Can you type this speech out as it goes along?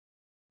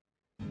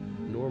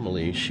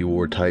Normally, she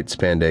wore tight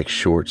spandex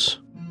shorts,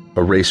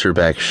 a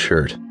racerback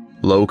shirt,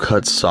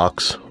 low-cut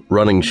socks,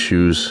 running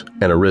shoes,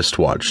 and a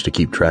wristwatch to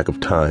keep track of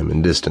time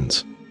and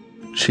distance.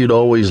 She had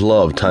always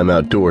loved time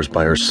outdoors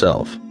by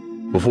herself.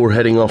 Before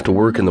heading off to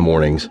work in the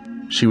mornings,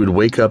 she would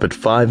wake up at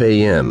 5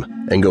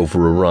 a.m. and go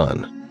for a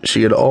run.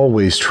 She had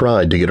always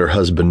tried to get her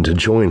husband to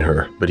join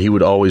her, but he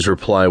would always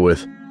reply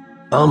with,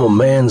 "I'm a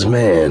man's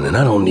man, and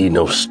I don't need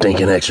no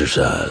stinking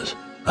exercise.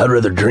 I'd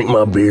rather drink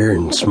my beer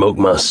and smoke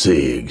my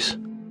cigs."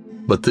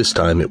 But this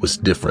time it was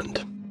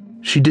different.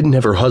 She didn't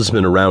have her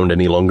husband around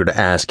any longer to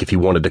ask if he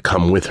wanted to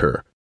come with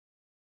her.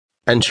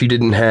 And she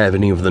didn't have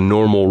any of the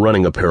normal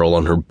running apparel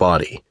on her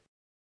body.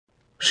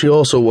 She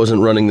also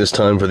wasn't running this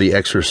time for the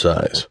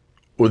exercise,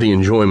 or the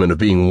enjoyment of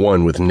being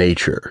one with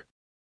nature.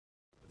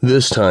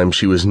 This time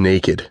she was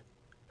naked,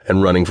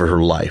 and running for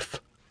her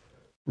life.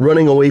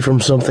 Running away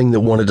from something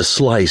that wanted to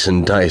slice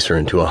and dice her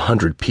into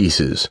 100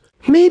 pieces.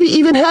 "Maybe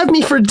even have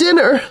me for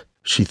dinner,"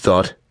 she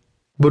thought.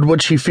 But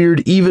what she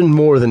feared even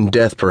more than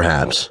death,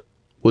 perhaps,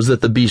 was that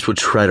the beast would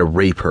try to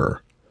rape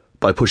her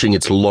by pushing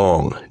its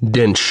long,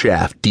 dense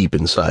shaft deep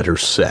inside her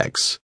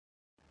sex.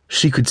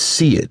 She could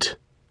see it,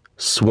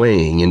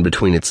 swaying in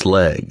between its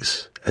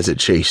legs as it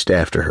chased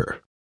after her.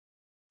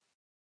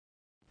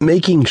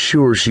 Making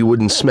sure she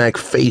wouldn't smack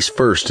face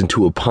first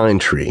into a pine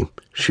tree,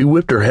 she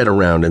whipped her head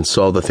around and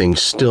saw the thing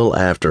still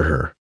after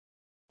her.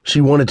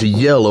 She wanted to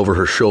yell over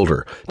her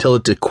shoulder, tell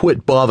it to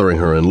quit bothering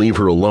her and leave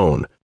her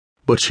alone,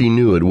 but she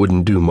knew it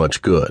wouldn't do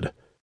much good.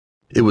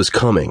 It was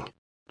coming,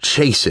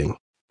 chasing,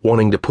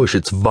 wanting to push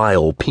its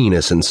vile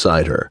penis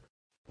inside her,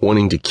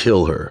 wanting to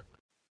kill her.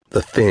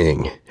 The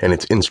thing and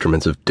its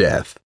instruments of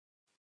death.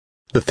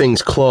 The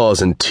thing's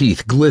claws and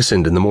teeth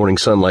glistened in the morning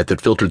sunlight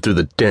that filtered through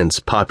the dense,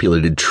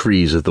 populated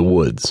trees of the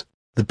woods.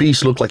 The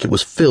beast looked like it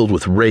was filled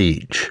with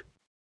rage.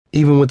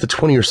 Even with the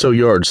 20 or so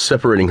yards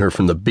separating her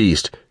from the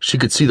beast, she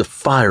could see the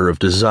fire of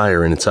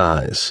desire in its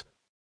eyes.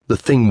 The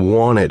thing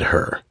wanted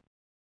her.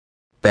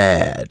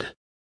 Bad.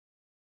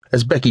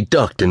 As Becky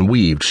ducked and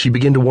weaved, she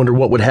began to wonder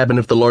what would happen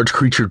if the large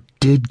creature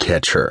did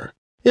catch her.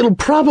 "It'll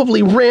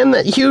probably ram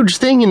that huge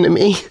thing into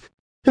me,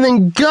 and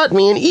then gut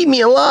me and eat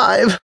me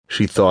alive,"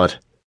 she thought,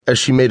 as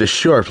she made a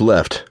sharp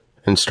left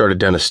and started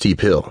down a steep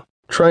hill.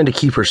 Trying to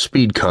keep her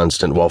speed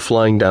constant while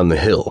flying down the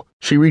hill,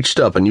 she reached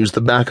up and used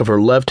the back of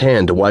her left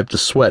hand to wipe the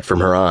sweat from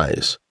her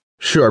eyes.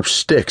 Sharp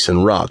sticks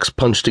and rocks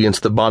punched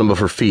against the bottom of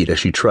her feet as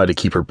she tried to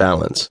keep her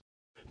balance.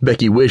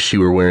 Becky wished she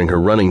were wearing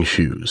her running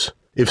shoes.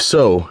 If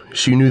so,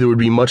 she knew there would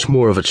be much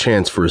more of a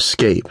chance for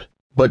escape.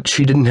 But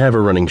she didn't have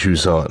her running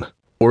shoes on,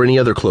 or any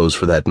other clothes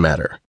for that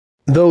matter.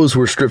 Those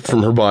were stripped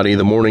from her body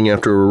the morning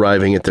after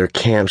arriving at their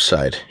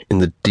campsite in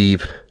the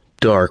deep,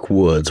 dark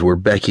woods where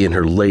Becky and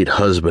her late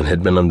husband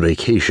had been on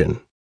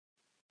vacation.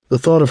 The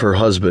thought of her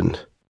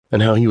husband,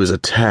 and how he was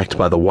attacked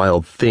by the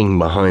wild thing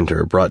behind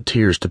her, brought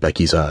tears to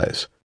Becky's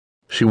eyes.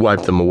 She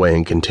wiped them away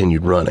and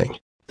continued running.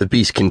 The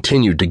beast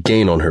continued to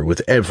gain on her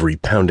with every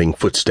pounding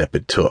footstep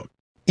it took.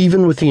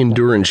 Even with the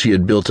endurance she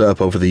had built up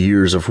over the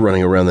years of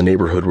running around the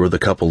neighborhood where the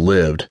couple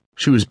lived,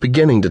 she was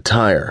beginning to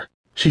tire.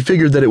 She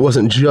figured that it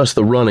wasn't just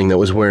the running that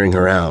was wearing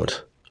her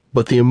out,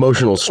 but the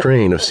emotional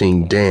strain of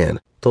seeing Dan,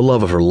 the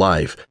love of her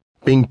life,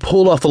 being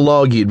pulled off the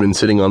log he had been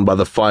sitting on by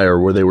the fire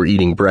where they were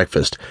eating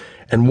breakfast,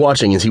 and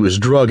watching as he was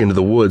dragged into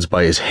the woods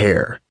by his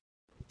hair.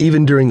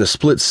 Even during the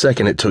split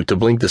second it took to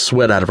blink the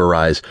sweat out of her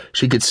eyes,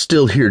 she could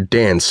still hear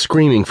Dan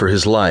screaming for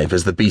his life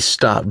as the beast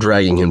stopped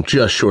dragging him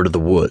just short of the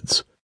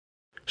woods.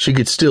 She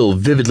could still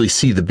vividly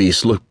see the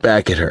beast look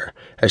back at her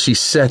as she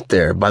sat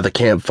there by the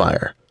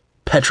campfire,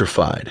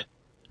 petrified,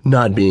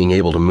 not being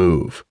able to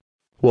move,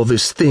 while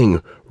this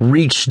thing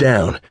reached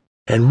down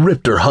and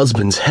ripped her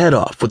husband's head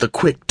off with a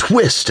quick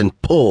twist and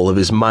pull of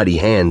his mighty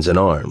hands and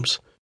arms.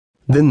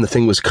 Then the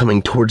thing was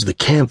coming towards the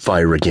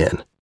campfire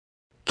again,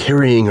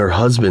 carrying her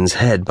husband's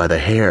head by the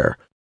hair,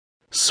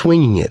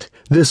 swinging it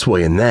this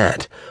way and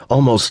that,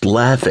 almost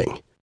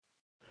laughing.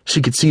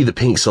 She could see the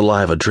pink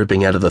saliva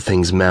dripping out of the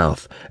thing's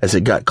mouth as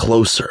it got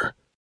closer,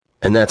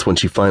 and that's when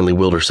she finally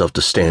willed herself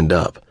to stand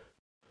up.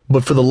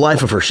 But for the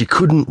life of her, she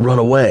couldn't run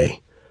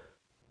away.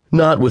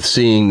 Not with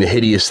seeing the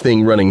hideous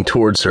thing running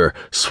towards her,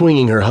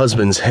 swinging her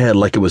husband's head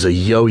like it was a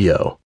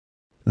yo-yo.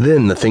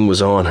 Then the thing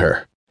was on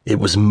her. It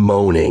was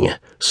moaning,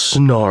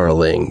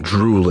 snarling,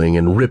 drooling,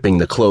 and ripping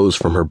the clothes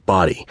from her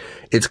body,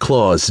 its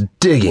claws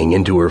digging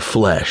into her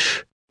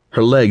flesh.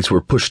 Her legs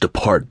were pushed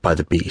apart by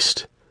the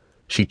beast.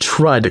 She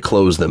tried to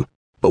close them,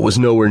 but was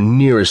nowhere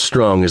near as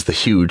strong as the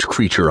huge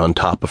creature on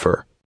top of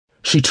her.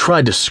 She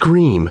tried to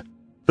scream,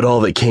 but all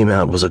that came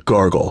out was a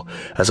gargle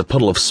as a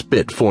puddle of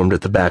spit formed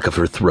at the back of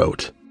her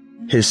throat.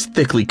 His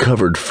thickly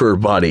covered fur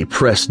body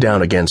pressed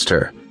down against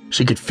her.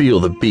 She could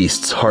feel the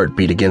beast's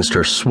heartbeat against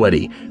her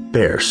sweaty,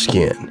 bare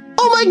skin.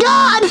 "Oh my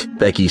God!"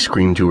 Becky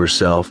screamed to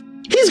herself.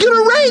 "He's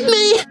gonna rape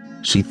me!"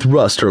 She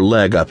thrust her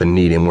leg up and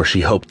kneed him where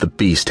she hoped the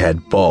beast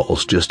had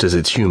balls just as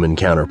its human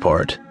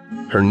counterpart.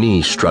 Her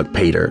knee struck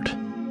pay dirt.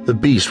 The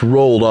beast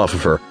rolled off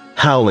of her,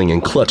 howling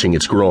and clutching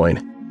its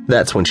groin.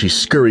 That's when she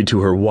scurried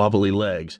to her wobbly legs